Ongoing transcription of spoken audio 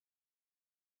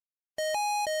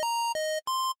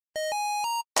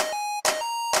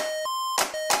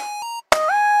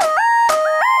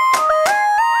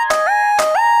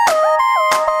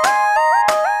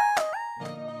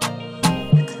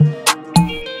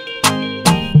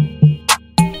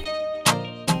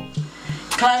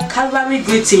Calvary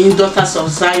greeting, daughters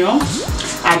of Zion.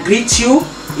 I greet you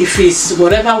if it's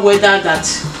whatever weather that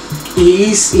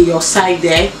is in your side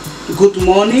there. Good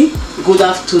morning, good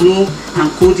afternoon,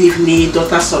 and good evening,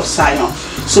 daughters of Zion.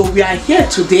 So we are here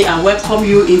today and welcome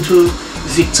you into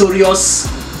Victorious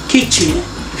Kitchen,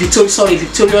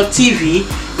 Victoria TV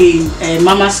in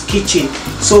Mama's Kitchen.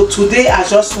 So today I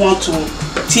just want to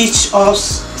teach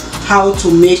us how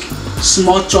to make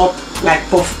small chop like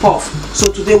puff puff.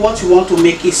 So today what you want to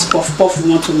make is puff puff you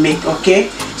want to make, okay?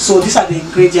 So these are the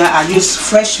ingredients. I use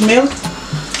fresh milk,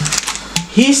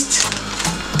 yeast,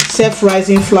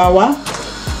 self-rising flour,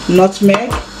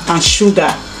 nutmeg, and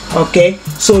sugar. Okay,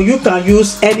 so you can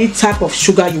use any type of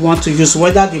sugar you want to use,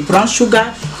 whether the brown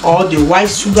sugar or the white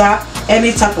sugar,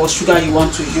 any type of sugar you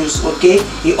want to use. Okay,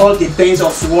 it all depends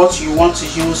of what you want to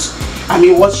use. I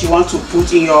mean, what you want to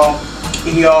put in your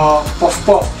puff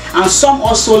puff. And some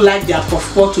also like their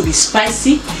puff puff to be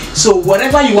spicy. So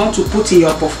whatever you want to put in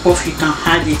your puff puff, you can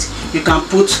add it. You can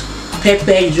put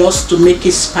pepper just to make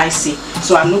it spicy.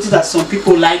 So I noticed that some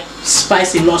people like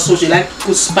spicy a lot, so they like to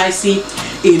put spicy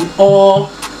in all,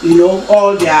 you know,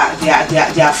 all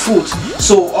their food.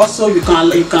 So also you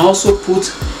can also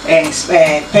put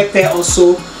pepper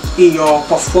also in your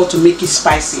puff puff to make it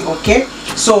spicy. Okay,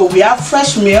 so we have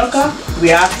fresh milk, we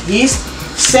have yeast,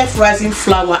 self-rising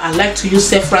flour. I like to use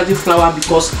self-rising flour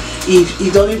because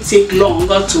it doesn't take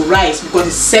longer to rise because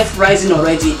it's self-rising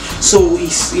already, so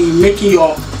it's making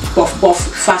your puff puff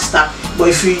faster. But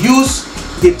if you use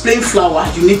the plain flour,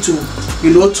 you need to,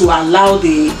 you know, to allow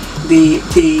the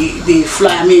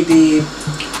flour, I mean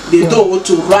the dough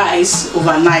to rise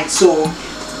overnight. So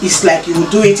it's like you will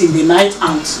do it in the night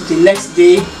and the next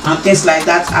day and things like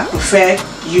that. I prefer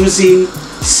using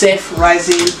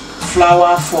self-rising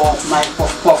flour for my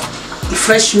puff puff. The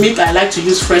fresh milk, I like to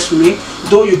use fresh milk,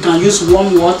 though you can use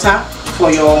warm water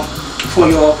for your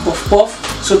puff puff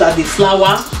so that the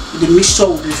flour, the mixture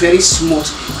will be very smooth.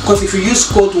 Because if you use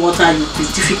cold water, it will be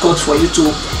difficult for you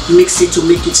to mix it to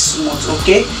make it smooth.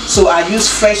 Okay, so I use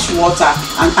fresh water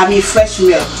and I mean fresh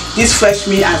milk. This fresh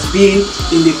milk has been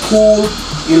in the cool,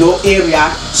 you know,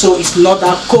 area, so it's not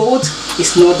that cold,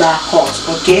 it's not that hot.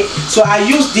 Okay, so I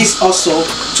use this also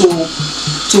to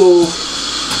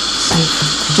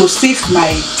sift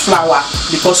my flour,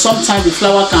 because sometimes the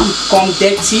flour can come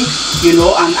dirty, you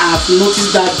know, and I've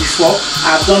noticed that before.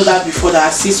 I've done that before, that I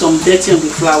see some dirty on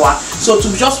the flour. So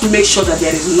to just make sure that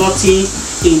there is nothing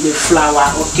in the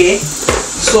flour. Okay,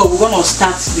 so we're gonna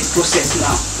start the process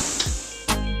now.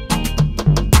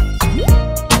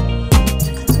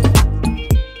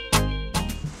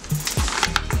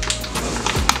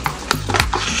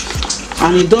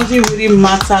 And it doesn't really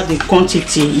matter the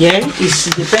quantity, yeah,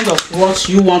 it depends on what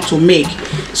you want to make.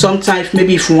 Sometimes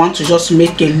maybe if you want to just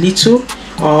make a little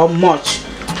or much,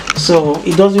 so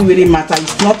it doesn't really matter.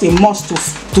 It's not a must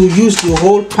to use the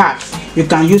whole pack. You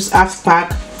can use half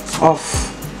pack of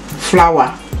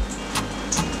flour.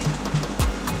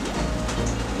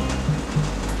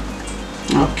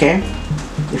 Okay,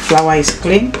 the flour is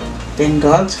clean, thank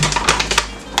God.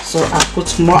 So I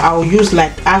put more. I'll use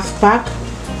like half pack.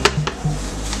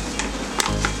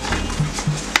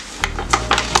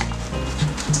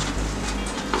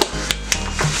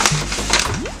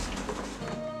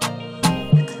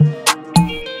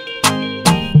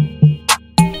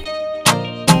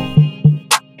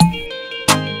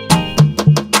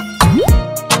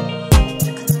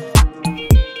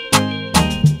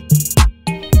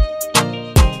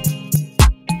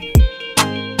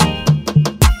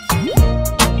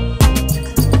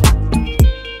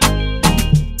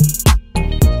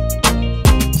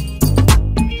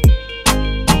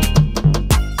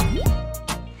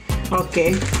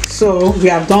 Okay, so we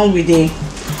are done with the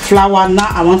flour. Now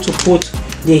I want to put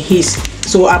the yeast.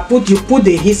 So you put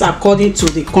the yeast according to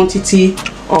the quantity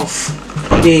of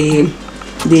the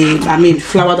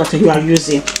flour that you are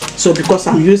using. So because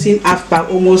I'm using half pack,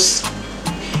 almost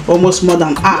more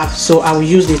than half, so I will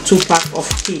use the 2 pack of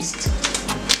yeast.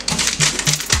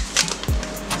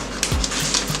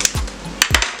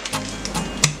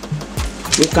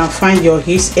 You can find your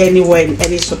yeast anywhere in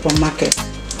any supermarket.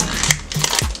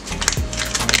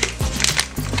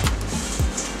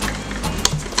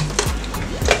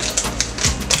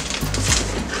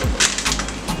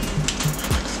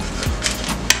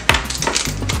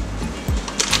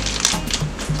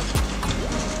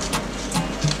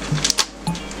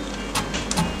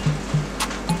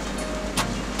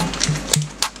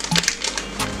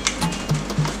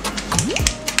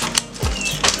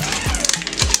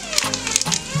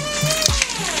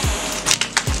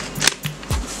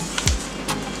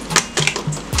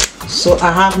 So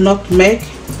I have nutmeg.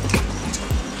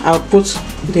 I'll put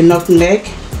the nutmeg.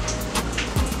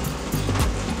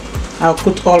 I'll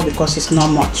put all because it's not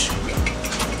much.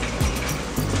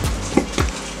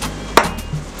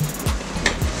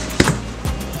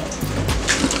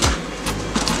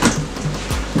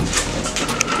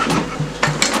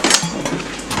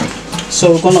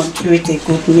 So we're gonna give it a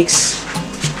good mix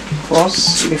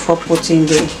first before putting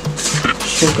the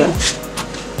sugar.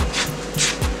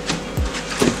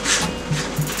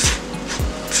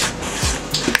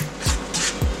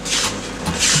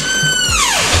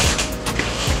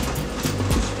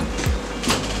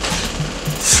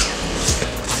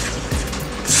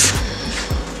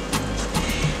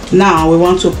 Now we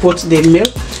want to put the milk.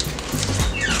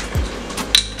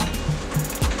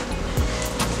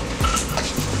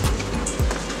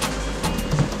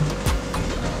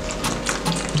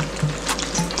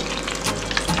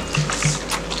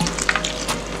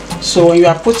 So when you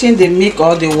are putting the milk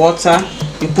or the water,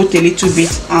 you put a little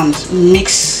bit and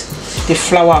mix the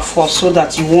flour first so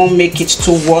that you won't make it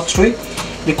too watery,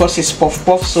 because it's puff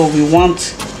puff. So we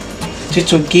want it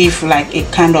to give like a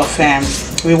kind of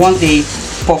we want the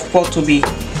puff puff to be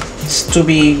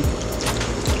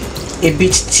a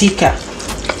bit thicker.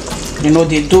 You know,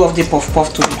 the dough of the puff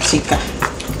puff to be thicker.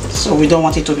 So we don't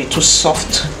want it to be too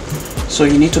soft. So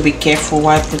you need to be careful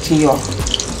while putting your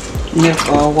milk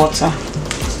or water.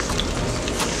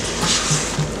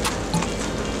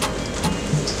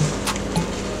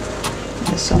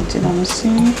 There's something I'm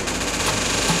seeing.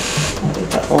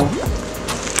 Oh,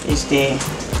 it's the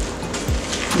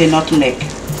nutmeg.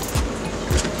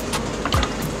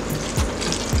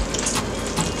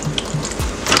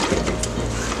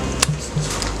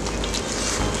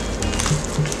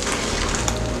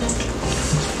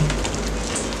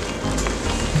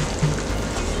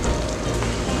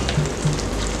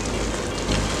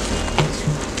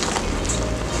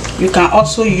 You can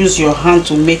also use your hand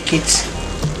to make it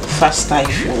faster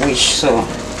if you wish, so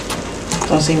it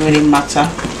doesn't really matter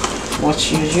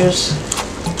what you use.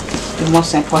 The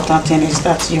most important thing is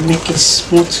that you make it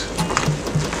smooth.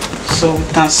 So we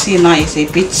can see now it's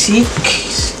a bit thick,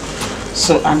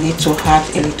 so I need to add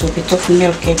a little bit of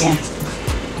milk again.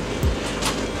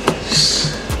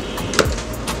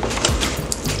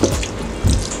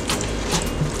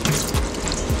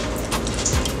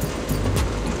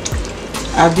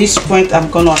 At this point I'm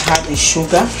gonna add the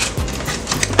sugar,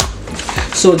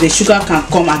 so the sugar can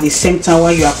come at the same time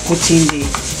while you are putting the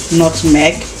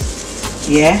nutmeg.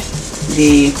 Yeah,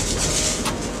 the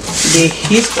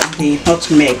heat of the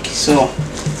nutmeg, so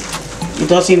it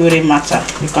doesn't really matter,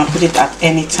 you can put it at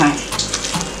any time.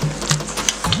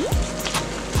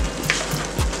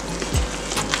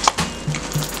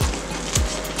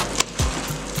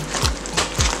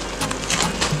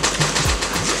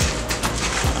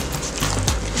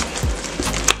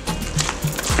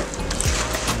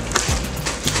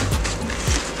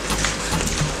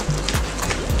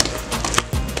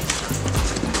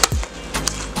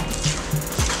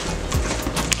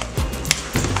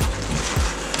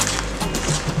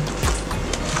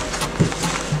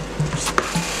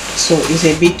 So it's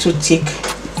a bit too thick,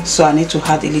 so I need to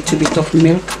add a little bit of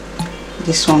milk.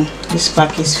 This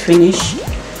pack is finished,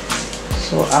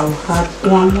 so I will add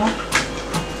one more.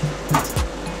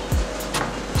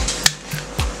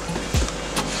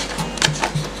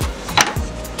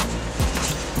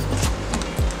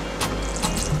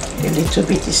 A little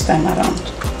bit this time around,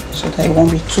 so that it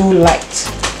won't be too light.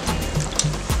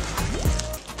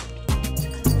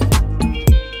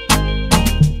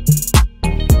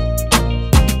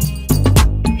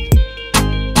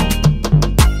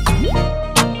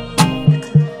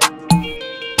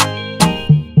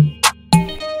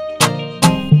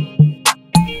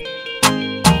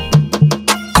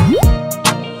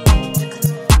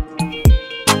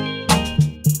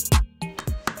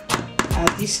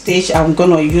 This stage I'm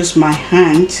gonna use my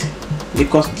hand,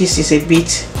 because this is a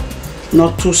bit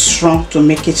not too strong to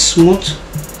make it smooth,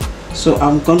 so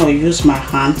I'm gonna use my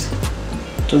hand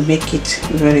to make it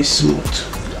very smooth.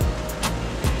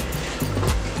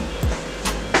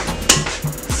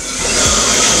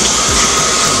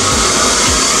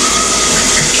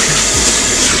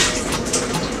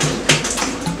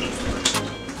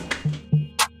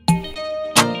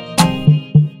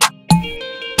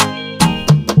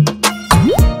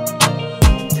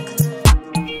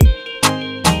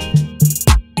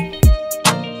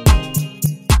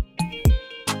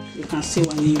 See,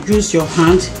 when you use your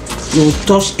hand, you will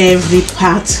touch every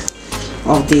part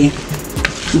of the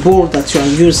bowl that you are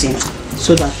using,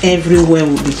 so that everywhere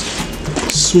will be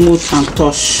smooth and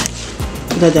touched,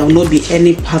 so that there will not be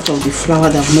any part of the flour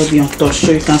that will not be untouched.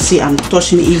 So you can see I'm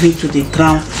touching even to the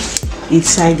ground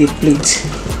inside the plate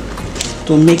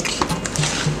to make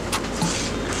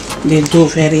the dough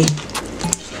very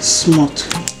smooth.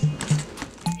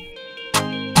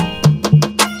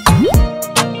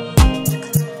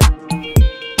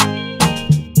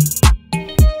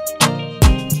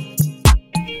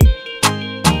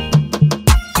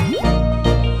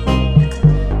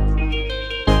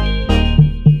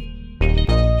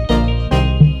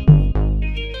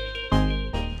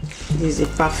 This is a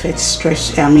perfect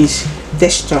stretch,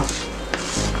 texture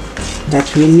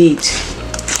that we need.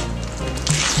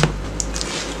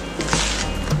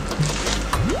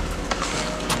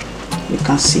 You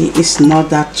can see it's not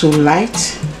that too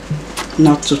light,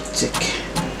 not too thick.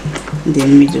 In the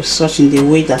middle, such in the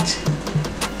way that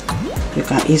you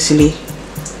can easily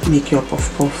make your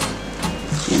puff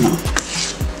puff, you know.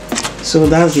 So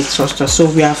that's the texture.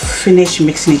 So we have finished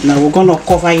mixing it. Now we're gonna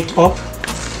cover it up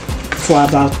for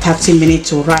about 30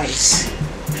 minutes to rise.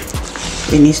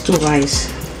 It needs to rise.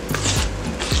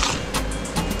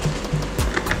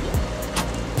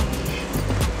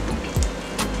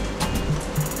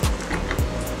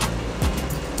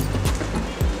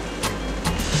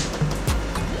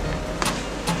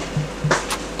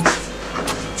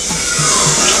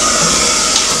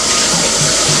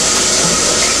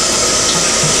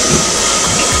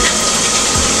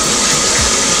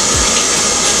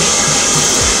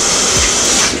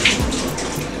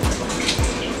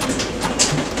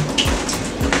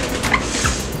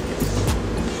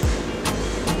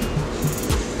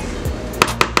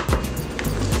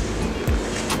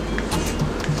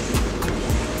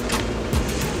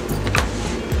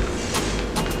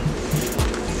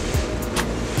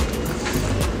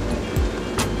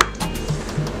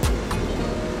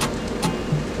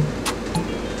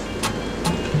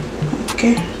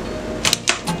 Okay,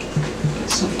 get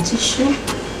some tissue.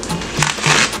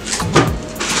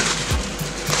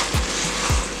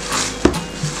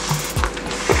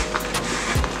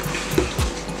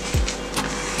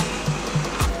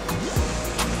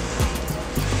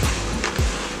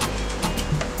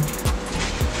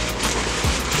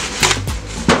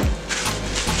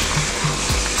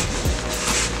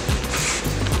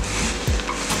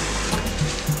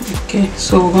 Okay,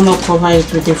 so we're gonna cover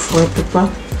it with the foil paper.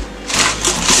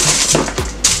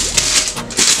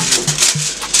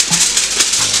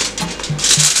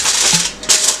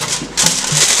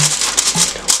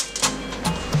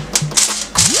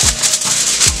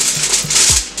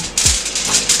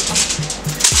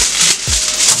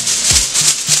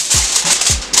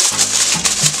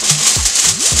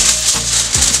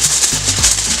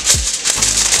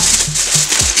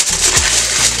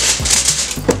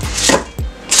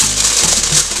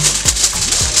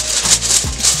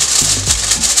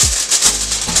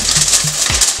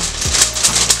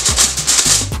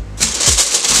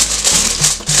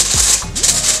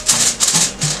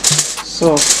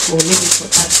 So we'll leave it for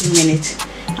 30 minutes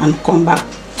and come back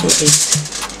to it.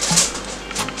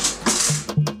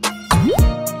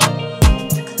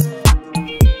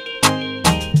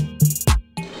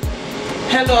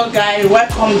 Hello guys,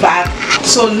 welcome back.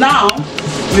 So now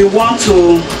we want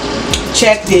to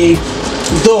check the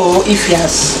dough if it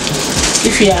has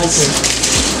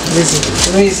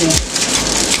risen.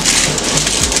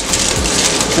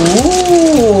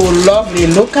 Ooh, lovely,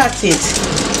 look at it.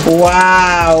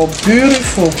 Wow,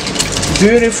 beautiful,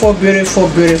 beautiful, beautiful,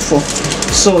 beautiful.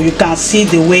 So you can see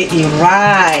the way it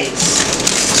rises,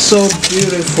 so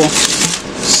beautiful.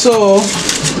 So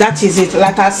that is it.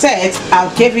 Like I said,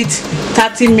 I'll give it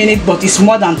 30 minutes, but it's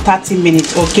more than 30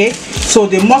 minutes. Okay, so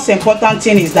the most important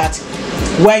thing is that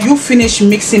when you finish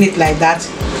mixing it like that,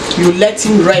 you let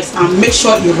it rest and make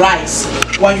sure it rises.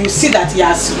 When you see that it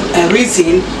has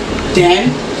risen,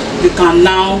 then you can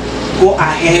now go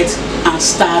ahead and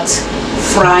start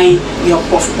frying your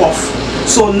puff puff.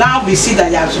 So now we see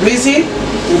that it has risen,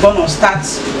 we're gonna start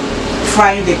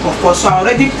frying the puff puff. So I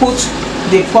already put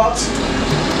the pot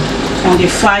on the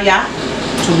fire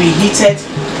to be heated.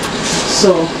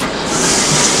 So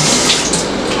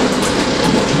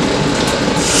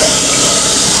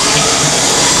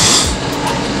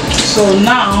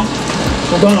now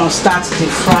we're gonna start the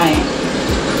frying.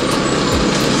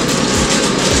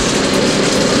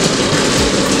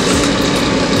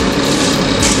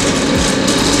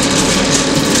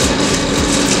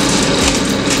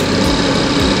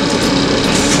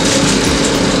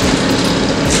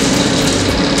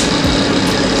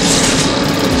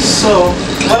 So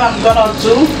what I'm gonna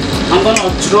do, I'm gonna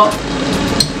drop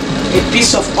a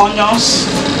piece of onions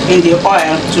in the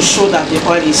oil to show that the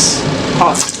oil is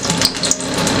hot.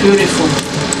 Beautiful,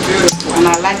 beautiful, and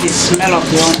I like the smell of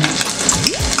the onion.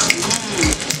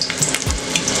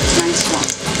 Nice one.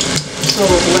 So So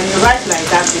when you write like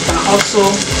that, you can also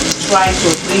try to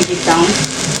bring it down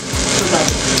so that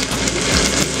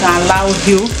it can allow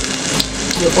you,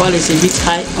 the oil is a bit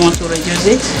high, I want to reduce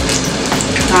it,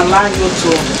 it can allow you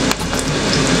to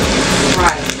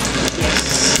fry.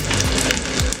 Yes.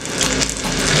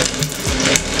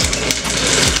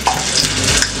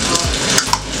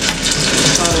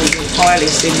 Sorry, the oil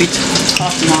is a bit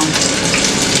hot now.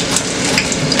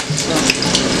 So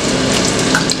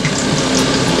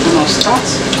I'm gonna start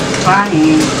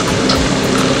frying.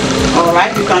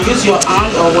 Alright, you can use your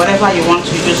hand or whatever you want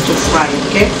to use to fry,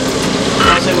 okay?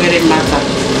 Doesn't really matter.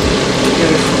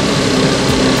 Beautiful.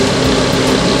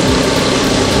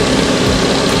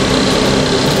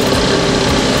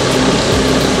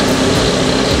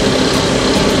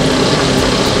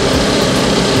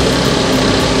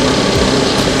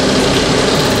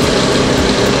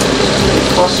 The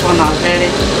first one already,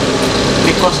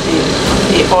 because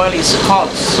the oil is hot,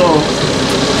 so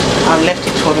I've left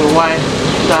it for a while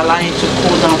to allow it to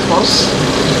cool down first.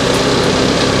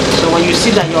 So when you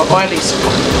see that your oil is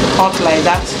hot like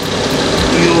that,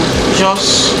 you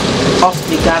just off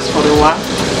the gas for a while.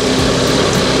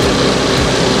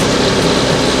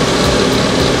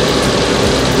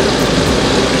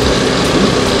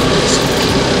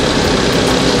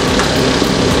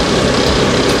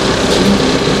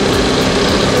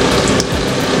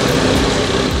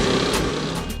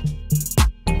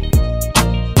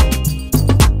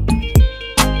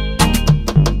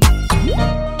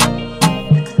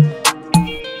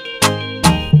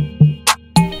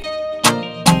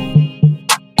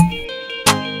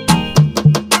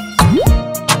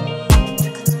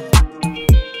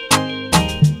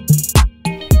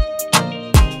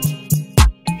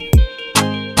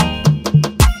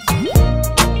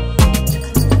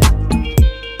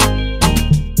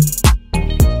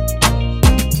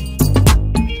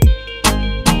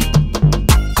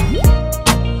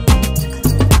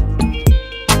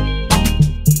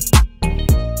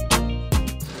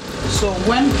 So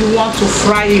when you want to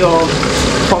fry your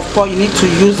puff-puff, you need to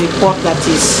use a pot that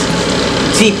is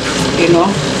deep, you know,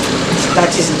 that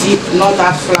is deep, not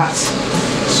that flat,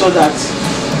 so that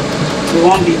it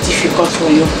won't be difficult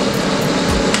for you.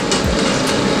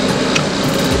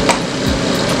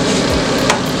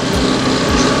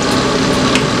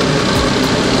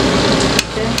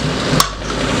 Okay.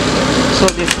 So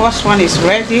the first one is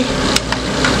ready.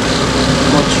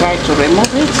 We'll try to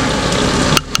remove it.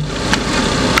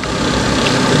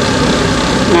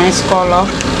 Nice color.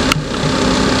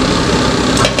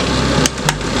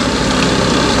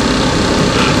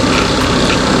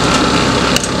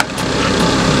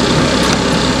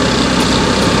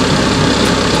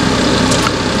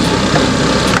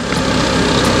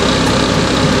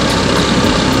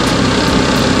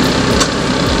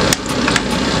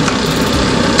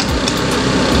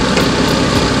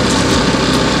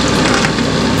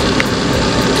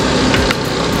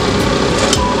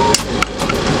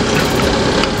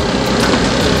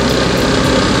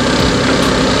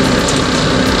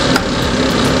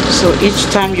 So each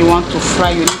time you want to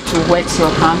fry, you need to wet your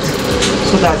hand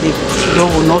so that the dough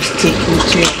will not stick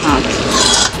into your hand.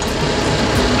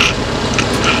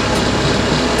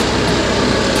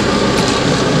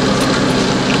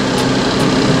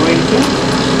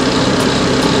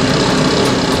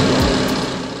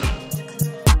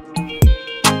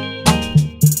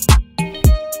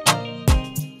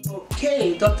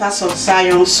 Okay, Daughters of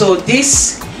Zion. So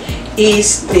this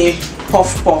is the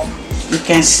puff-puff. You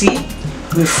can see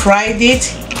we fried it.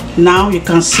 Now you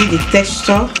can see the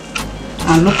texture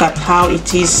and look at how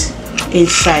it is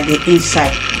inside. The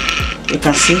inside, you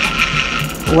can see,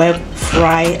 well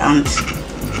fried and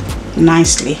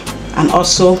nicely, and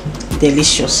also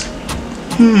delicious.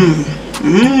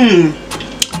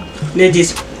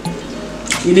 Ladies,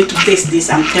 you need to taste this.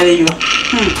 I'm telling you,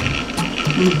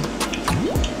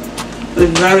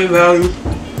 it's very, very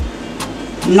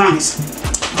nice.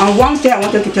 And one thing I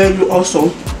wanted to tell you also,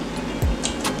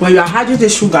 when you are adding the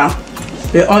sugar,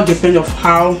 it all depends on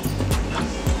how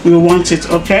you want it,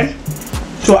 okay?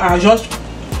 So I'll just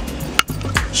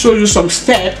show you some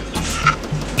steps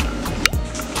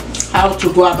how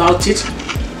to go about it,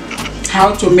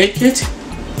 how to make it.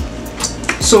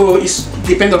 So it's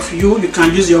depends on you. You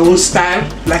can use your own style.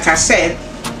 Like I said,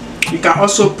 you can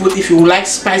also put, if you like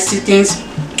spicy things,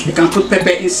 you can put pepper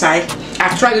inside.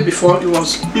 I've tried it before.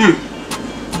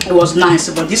 It was nice,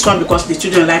 but this one, because the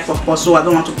children like pepper, so I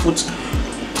don't want to put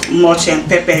much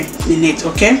pepper in it,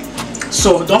 okay?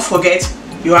 So don't forget,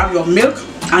 you have your milk,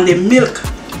 and the milk,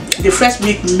 the fresh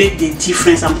milk make the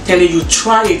difference. I'm telling you,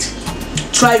 try it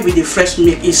with the fresh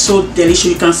milk. It's so delicious.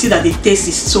 You can see that the taste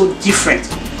is so different.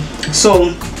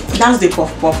 So That's the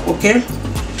puff puff. Okay,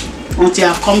 until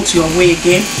I come to your way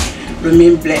again,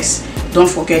 remain blessed. Don't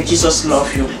forget, Jesus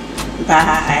love you.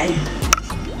 Bye.